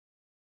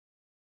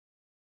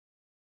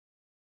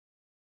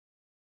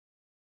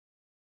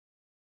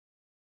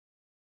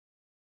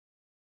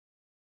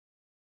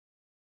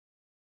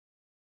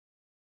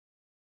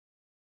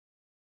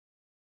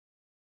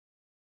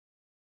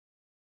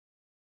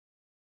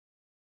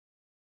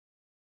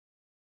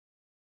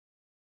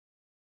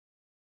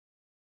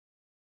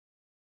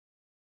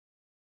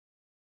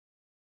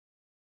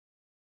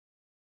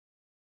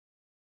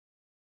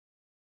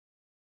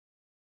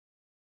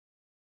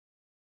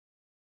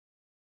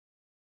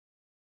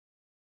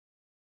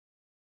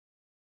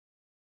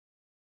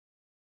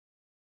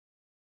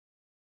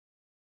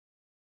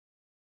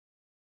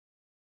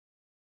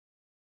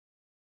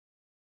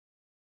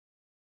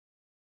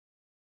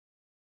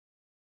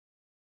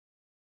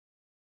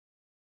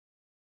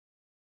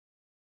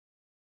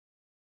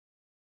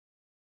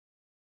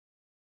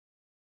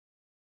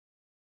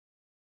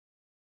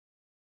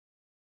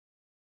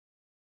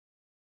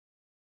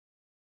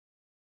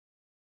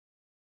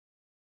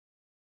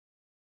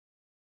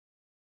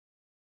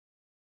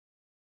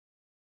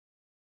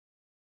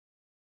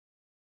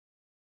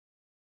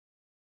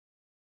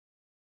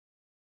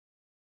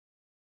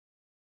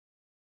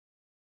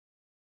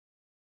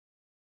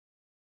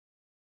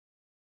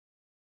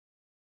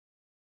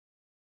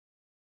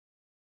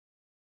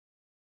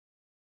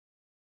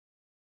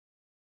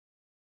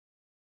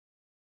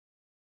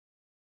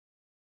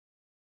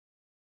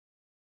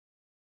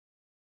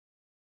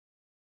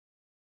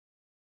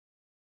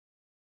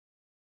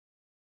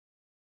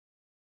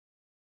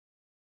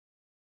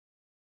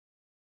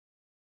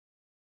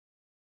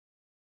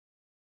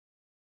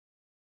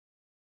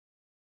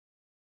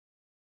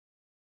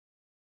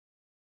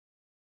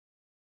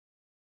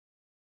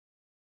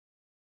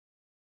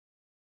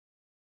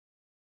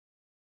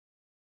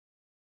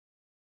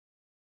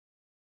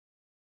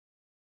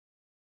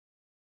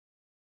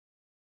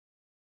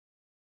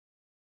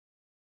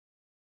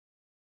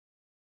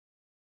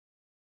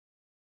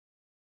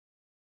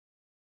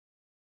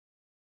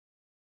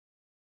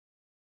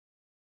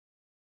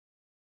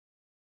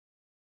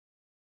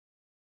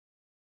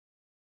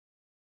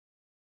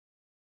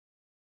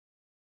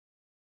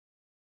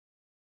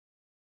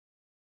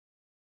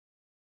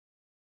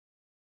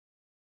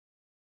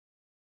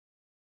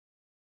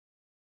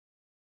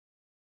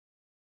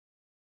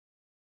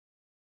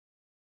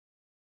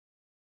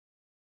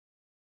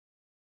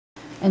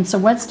And so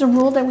what's the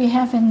rule that we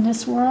have in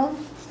this world?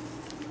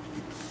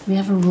 We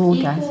have a rule,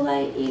 guys. Equal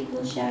light,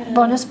 equal shadow.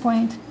 Bonus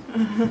point.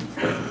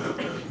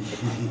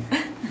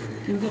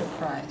 You'll get a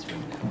prize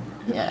from that.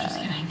 Yeah. Just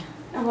kidding.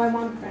 Oh, I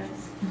want a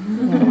prize.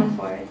 I want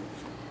for it.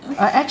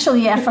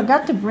 Actually, I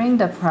forgot to bring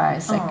the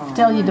prize. I could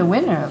tell you the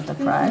winner of the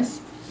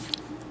prize.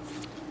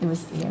 It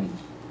was Erie.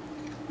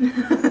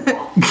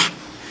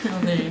 Oh,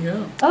 there you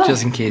go. Oh,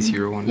 Just in case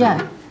you were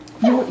wondering.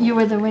 yeah. You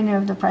were the winner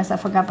of the prize. I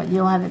forgot, but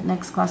you'll have it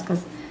next class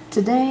because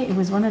today it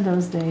was one of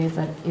those days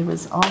that it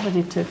was all that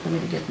it took for me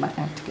to get my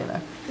act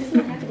together. There's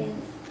no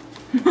evidence.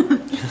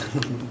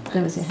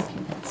 There was a happy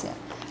dance,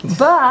 yeah.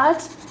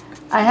 But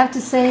I have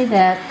to say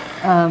that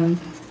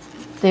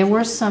there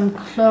were some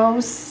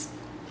close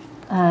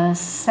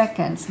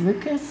seconds.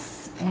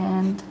 Lucas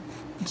and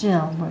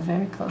Jill were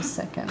very close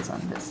seconds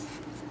on this.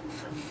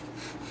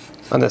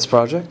 On this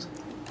project?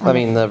 I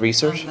mean, the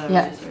research?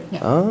 Yeah, yeah,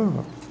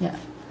 Oh. yeah.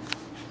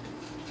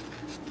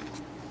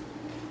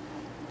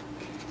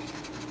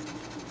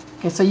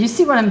 Okay, so you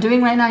see what I'm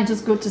doing right now? I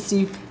just go to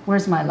see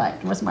where's my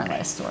light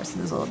source.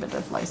 There's a little bit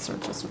of light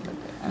sources over there.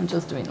 I'm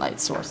just doing light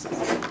sources.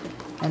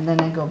 And then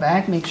I go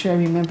back, make sure I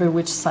remember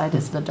which side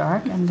is the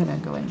dark. I'm gonna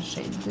go and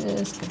shade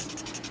this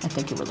because I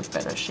think it would look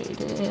better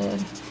shaded.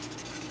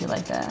 Feel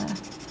like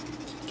that.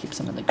 Keep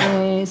some of the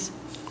grays.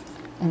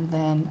 And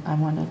then I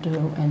want to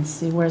do and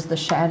see where's the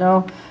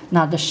shadow.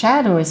 Now the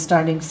shadow is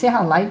starting. See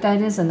how light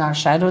that is and how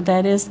shadow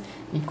that is?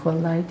 Equal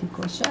light,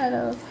 equal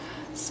shadow.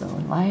 So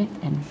light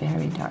and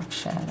very dark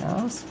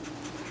shadows.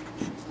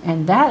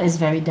 And that is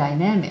very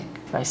dynamic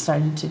by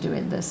starting to do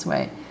it this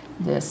way.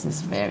 This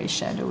is very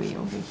shadowy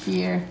over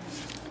here.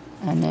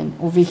 And then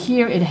over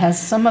here it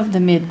has some of the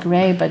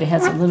mid-gray, but it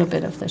has a little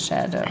bit of the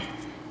shadow.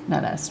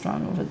 Not as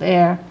strong over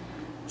there.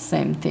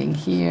 Same thing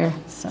here,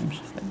 some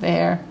over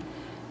there.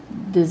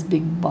 This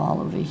big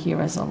ball over here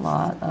has a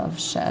lot of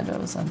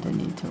shadows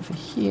underneath over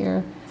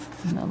here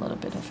and a little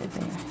bit over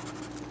there.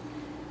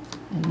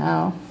 And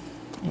now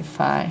if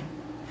I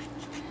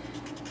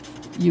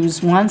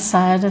use one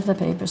side of the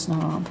paper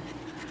snob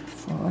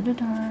for the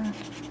dark.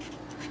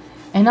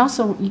 And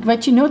also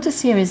what you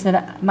notice here is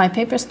that my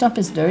paper stump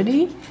is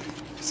dirty,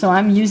 so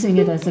I'm using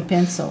it as a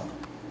pencil.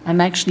 I'm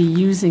actually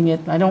using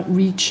it. I don't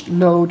reach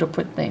low to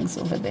put things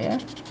over there.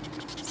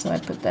 So I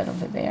put that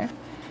over there.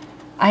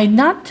 I'm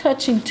not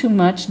touching too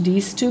much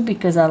these two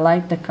because I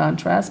like the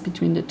contrast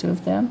between the two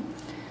of them.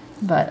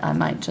 But I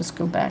might just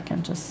go back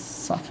and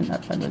just soften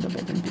up a little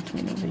bit in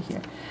between over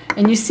here.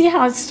 And you see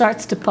how it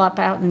starts to pop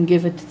out and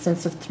give it a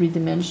sense of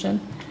 3-dimension?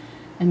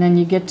 And then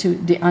you get to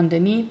the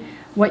underneath.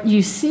 What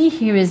you see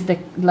here is the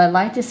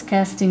light is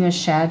casting a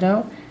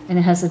shadow and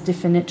it has a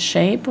definite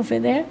shape over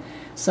there.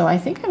 So I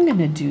think I'm going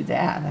to do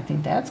that. I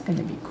think that's going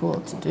to be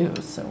cool to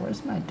do. So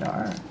where's my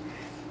dark?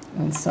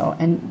 And so,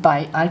 and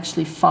by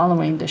actually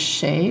following the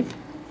shape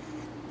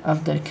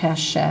of the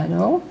cast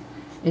shadow,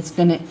 it's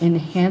going to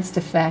enhance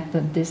the fact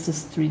that this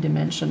is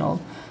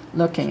 3-dimensional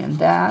looking. And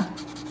that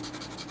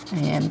I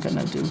am going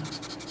to do,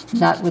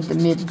 not with the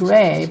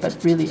mid-gray,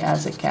 but really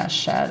as a cast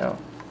shadow.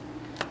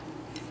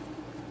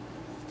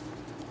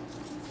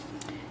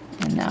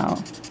 And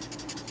now,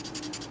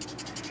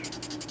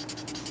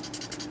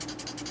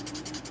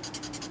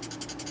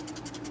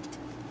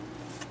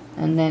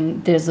 and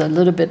then there's a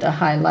little bit of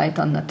highlight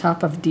on the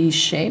top of these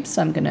shapes.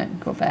 So I'm going to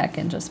go back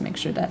and just make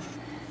sure that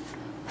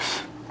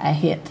I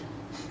hit.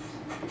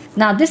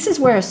 Now this is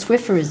where a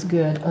Swiffer is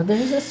good. Oh,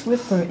 there's a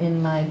Swiffer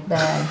in my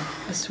bag.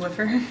 A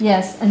Swiffer?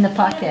 Yes, in the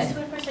pocket. Yeah, the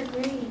Swiffers are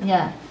green.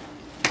 Yeah.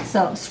 So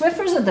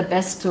Swiffers are the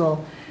best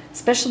tool,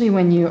 especially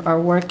when you are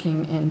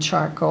working in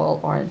charcoal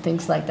or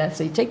things like that.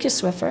 So you take your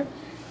Swiffer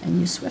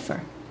and you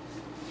Swiffer.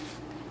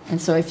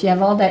 And so if you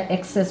have all that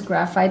excess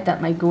graphite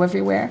that might go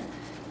everywhere,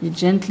 you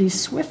gently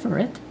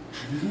Swiffer it.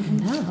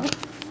 And now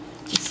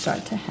you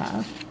start to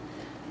have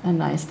a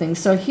nice thing.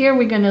 So here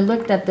we're going to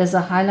look that there's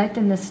a highlight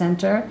in the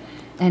center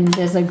and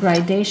there's a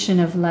gradation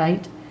of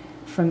light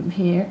from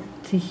here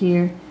to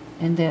here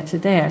and there to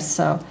there.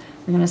 So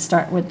we're going to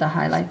start with the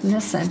highlight in the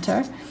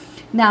center.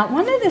 Now,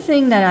 one of the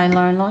things that I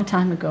learned a long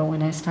time ago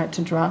when I start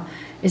to draw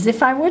is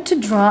if I were to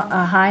draw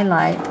a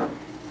highlight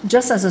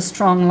just as a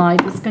strong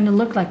light, it's going to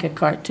look like a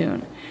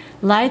cartoon.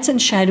 Lights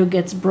and shadow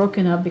gets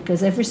broken up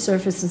because every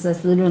surface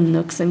has little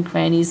nooks and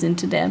crannies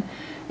into them.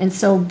 And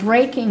so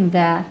breaking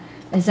that,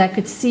 as I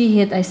could see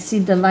it, I see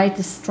the light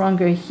is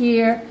stronger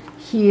here,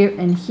 here,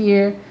 and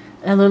here,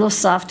 a little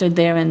softer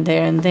there and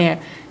there and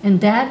there. And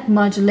that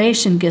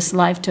modulation gives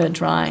life to a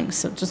drawing.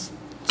 So just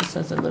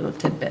as a little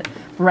tidbit.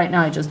 Right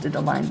now I just did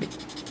a line.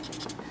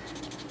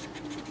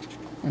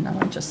 And now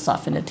I just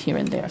soften it here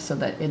and there so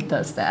that it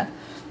does that.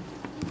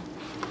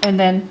 And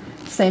then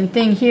same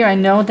thing here. I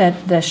know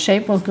that the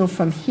shape will go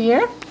from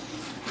here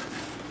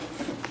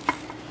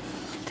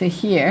to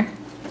here.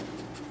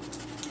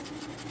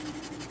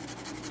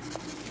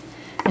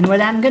 And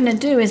what I'm going to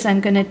do is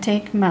I'm going to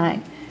take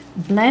my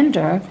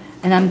blender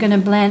and I'm going to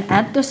blend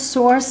at the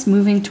source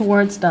moving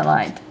towards the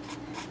light.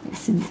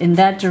 It's in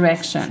that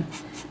direction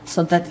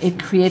so that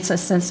it creates a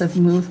sense of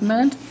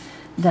movement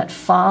that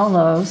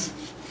follows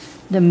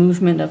the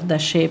movement of the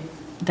shape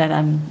that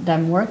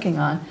I'm working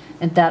on,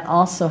 and that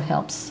also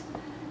helps.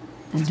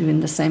 And doing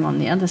the same on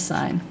the other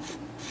side.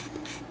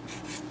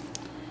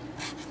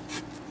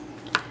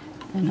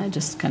 And I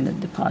just kind of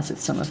deposit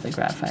some of the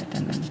graphite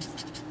and then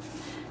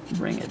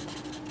bring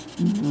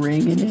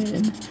it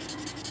in.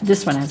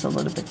 This one has a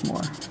little bit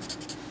more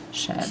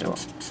shadow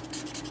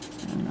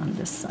and on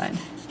this side.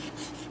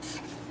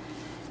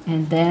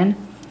 And then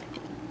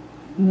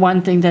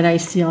one thing that I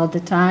see all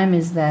the time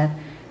is that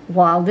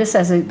while this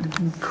has a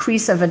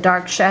crease of a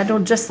dark shadow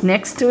just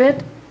next to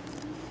it,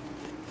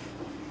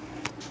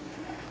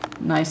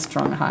 nice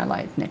strong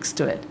highlight next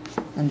to it.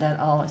 And that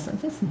always,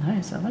 that's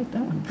nice, I like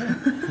that one better.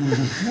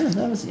 Yeah,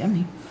 that was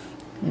yummy.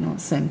 You know,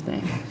 same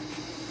thing.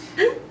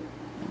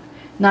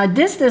 Now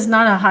this is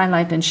not a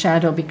highlight and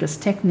shadow because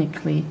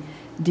technically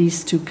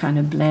these two kind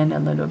of blend a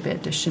little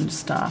bit. They shouldn't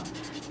stop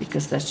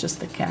because that's just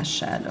the cast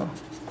shadow.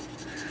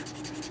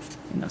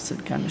 You know, so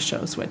it kind of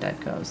shows where that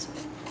goes.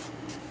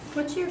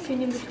 What's your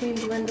opinion between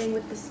blending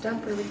with the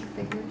stump or with your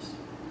fingers?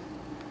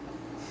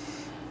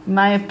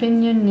 My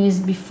opinion is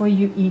before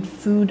you eat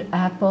food,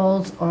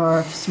 apples,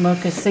 or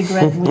smoke a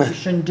cigarette, which you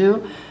shouldn't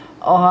do,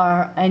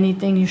 or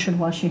anything, you should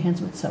wash your hands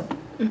with soap.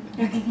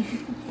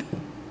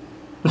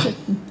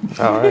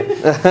 All right.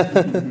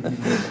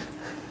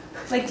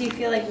 Like, do you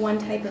feel like one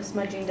type of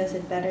smudging does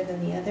it better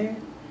than the other?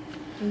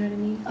 You know what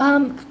I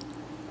mean?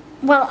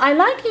 Well, I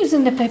like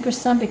using the paper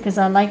stump because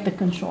I like the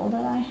control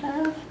that I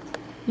have,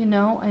 you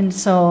know, and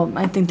so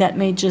I think that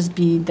may just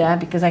be that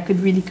because I could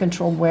really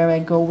control where I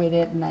go with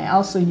it, and I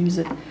also use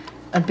it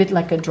a bit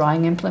like a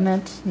drawing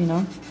implement, you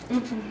know.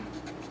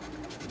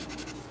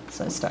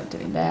 So I start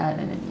doing that,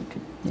 and then you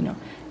could, you know,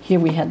 here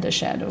we had the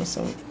shadow,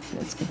 so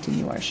let's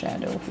continue our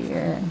shadow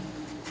here.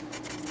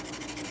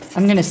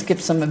 I'm going to skip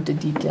some of the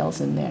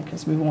details in there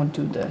because we won't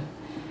do the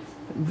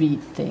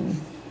read thing.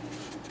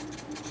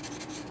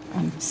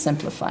 I'm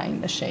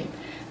simplifying the shape.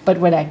 But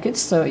what I could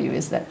show you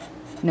is that,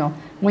 you know,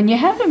 when you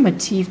have a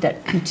motif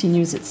that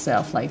continues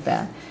itself like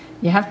that,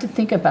 you have to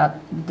think about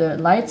the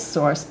light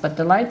source, but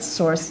the light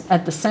source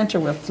at the center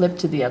will flip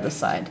to the other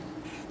side. Do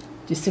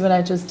you see what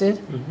I just did?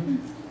 Mm-hmm.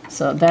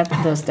 So that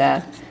does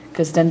that,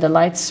 because then the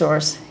light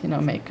source, you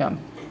know, may come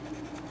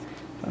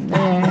from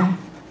there,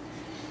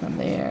 from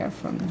there,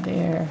 from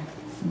there,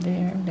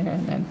 there, there,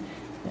 and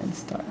then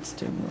starts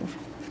to move.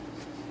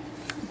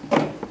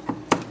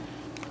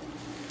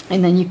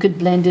 And then you could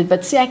blend it,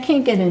 but see, I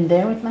can't get in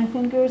there with my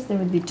fingers. They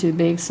would be too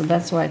big, so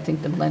that's why I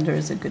think the blender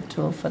is a good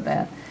tool for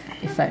that.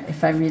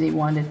 If I really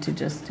wanted to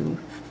just do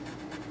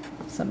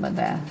some of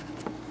that.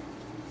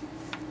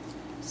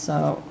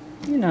 So,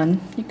 you know,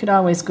 you could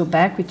always go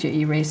back with your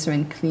eraser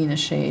and clean a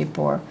shape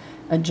or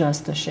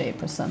adjust a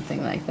shape or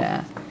something like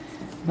that.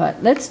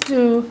 But let's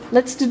do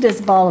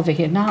this ball over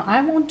here. Now,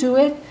 I won't do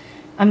it.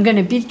 I'm going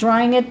to be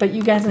drawing it, but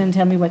you guys are going to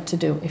tell me what to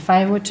do. If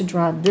I were to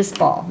draw this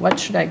ball, what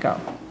should I go?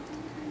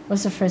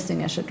 What's the first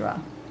thing I should draw?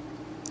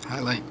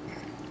 Highlight.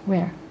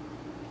 Where?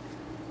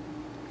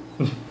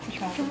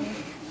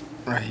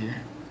 Right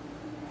here.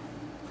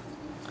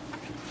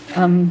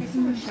 There's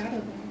more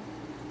shadow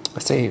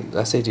there.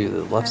 I say do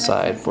the left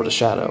side for the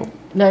shadow.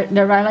 The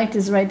highlight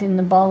is right in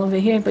the ball over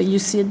here, but you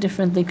see it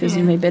differently because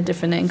you may be a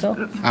different angle.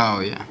 Oh,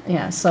 yeah.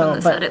 Yeah, so, On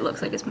the side, it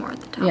looks like it's more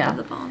at the top yeah, of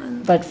the ball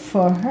than. but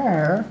for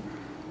her,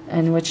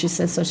 and what she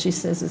says, so she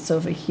says it's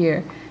over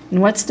here.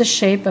 And what's the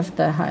shape of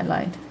the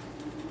highlight?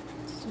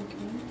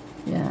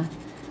 Yeah,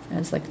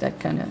 it's like that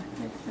kind of,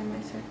 Like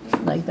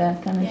semicircular. like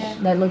that kind of, Yeah.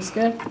 that looks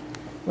good?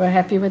 We're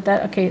happy with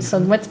that? Okay, so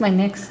what's my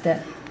next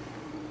step?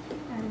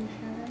 Adding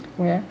shadow.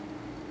 Where?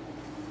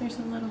 There's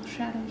a little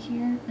shadow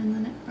here, and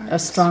then it arcs. A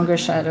stronger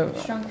shadow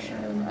Stronger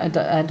shadow.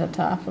 at the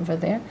top over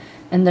there.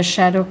 And the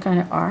shadow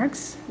kind of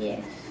arcs,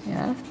 Yes.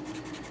 yeah?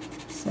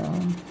 So,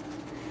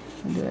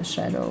 I'll do a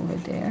shadow over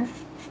there.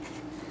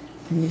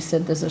 And you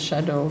said there's a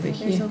shadow over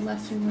There's here. a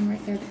lesser one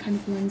right there that kind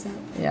of blends out.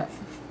 Yeah.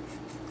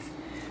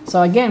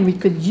 So again, we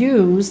could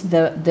use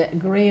the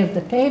gray of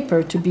the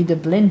paper to be the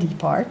blendy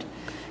part,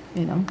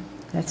 you know,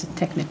 that's a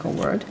technical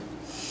word.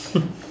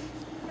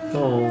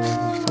 Don't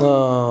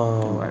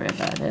Oh. worry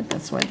about it,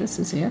 that's why this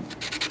is here.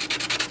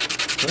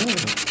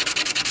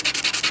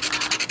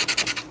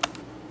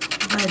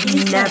 I've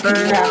never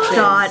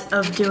thought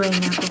of doing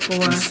that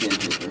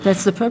before.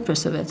 That's the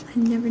purpose of it. I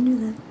never knew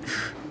that.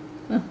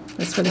 Oh,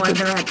 that's what it Well, I've is.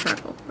 never had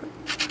charcoal for it.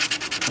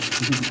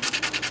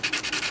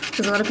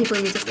 Because a lot of people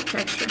use it for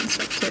texture and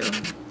stuff too.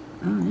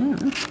 Oh,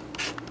 yeah.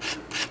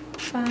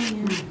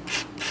 Fine.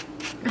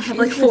 I have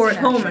like 4 at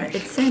home.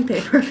 It's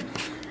sandpaper.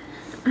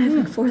 I have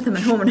like 4 of them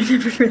at home, and I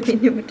never really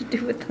knew what to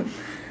do with them.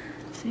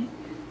 See,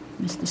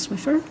 Mr.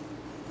 Swiffer?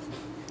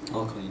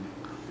 All clean.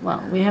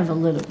 Well, we have a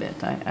little bit.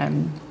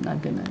 I'm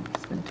not going to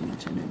spend too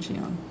much energy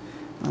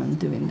on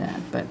doing that.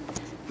 But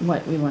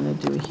what we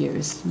want to do here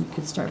is we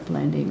could start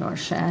blending our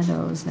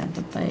shadows at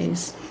the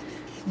base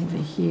over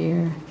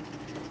here,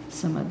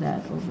 some of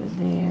that over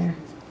there.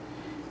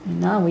 And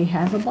now we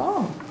have a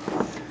ball.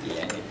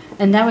 Yeah.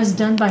 And that was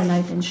done by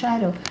light and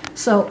shadow.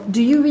 So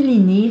do you really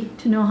need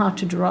to know how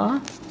to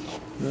draw?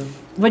 No.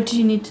 What do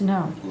you need to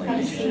know? Light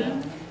and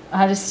shadow.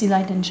 how to see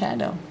light and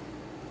shadow.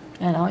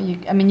 You know,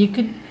 I mean, you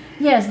could,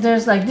 yes,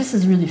 there's like, this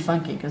is really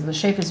funky because the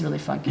shape is really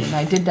funky. And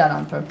I did that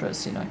on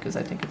purpose, you know, because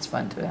I think it's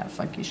fun to have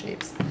funky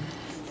shapes.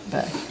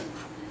 But,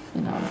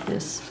 you know,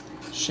 this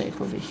shape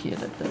over here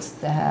that does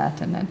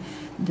that, and then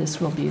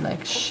this will be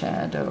like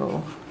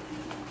shadow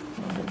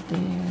over there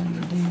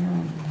and there,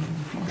 and then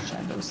more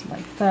shadows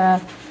like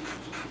that.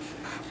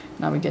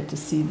 Now we get to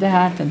see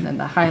that, and then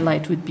the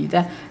highlight would be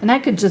that. And I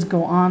could just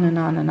go on and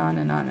on and on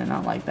and on and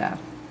on like that.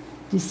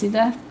 Do you see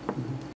that?